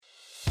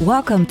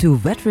Welcome to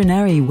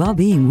Veterinary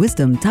Wellbeing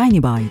Wisdom Tiny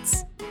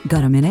Bites.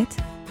 Got a minute?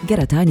 Get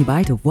a tiny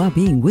bite of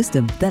well-being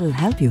wisdom that'll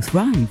help you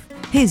thrive.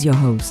 Here's your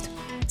host,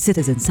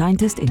 citizen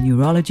scientist in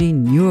neurology,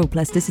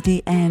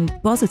 neuroplasticity, and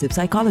positive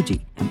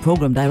psychology, and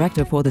program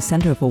director for the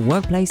Center for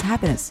Workplace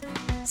Happiness,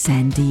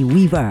 Sandy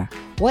Weaver.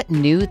 What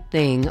new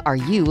thing are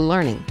you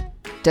learning?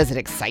 Does it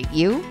excite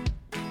you?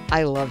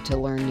 I love to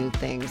learn new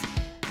things.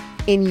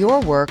 In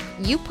your work,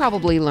 you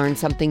probably learn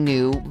something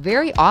new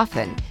very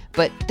often,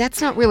 but that's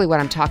not really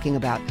what I'm talking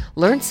about.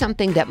 Learn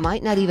something that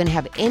might not even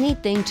have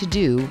anything to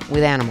do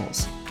with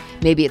animals.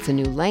 Maybe it's a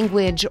new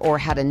language, or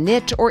how to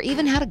knit, or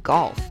even how to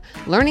golf.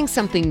 Learning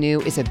something new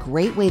is a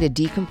great way to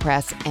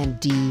decompress and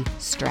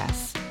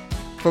de-stress.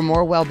 For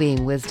more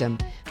well-being wisdom,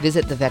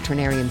 visit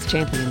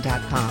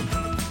theveterinarianschampion.com.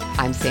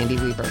 I'm Sandy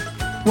Weaver.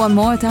 Want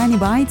more tiny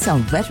bites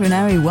of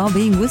veterinary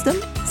well-being wisdom?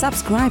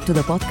 Subscribe to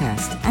the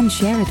podcast and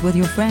share it with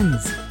your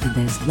friends. And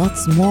there's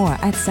lots more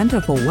at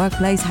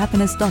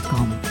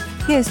centerforworkplacehappiness.com.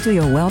 Here's to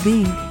your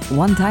well-being,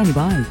 one tiny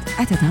bite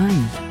at a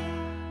time.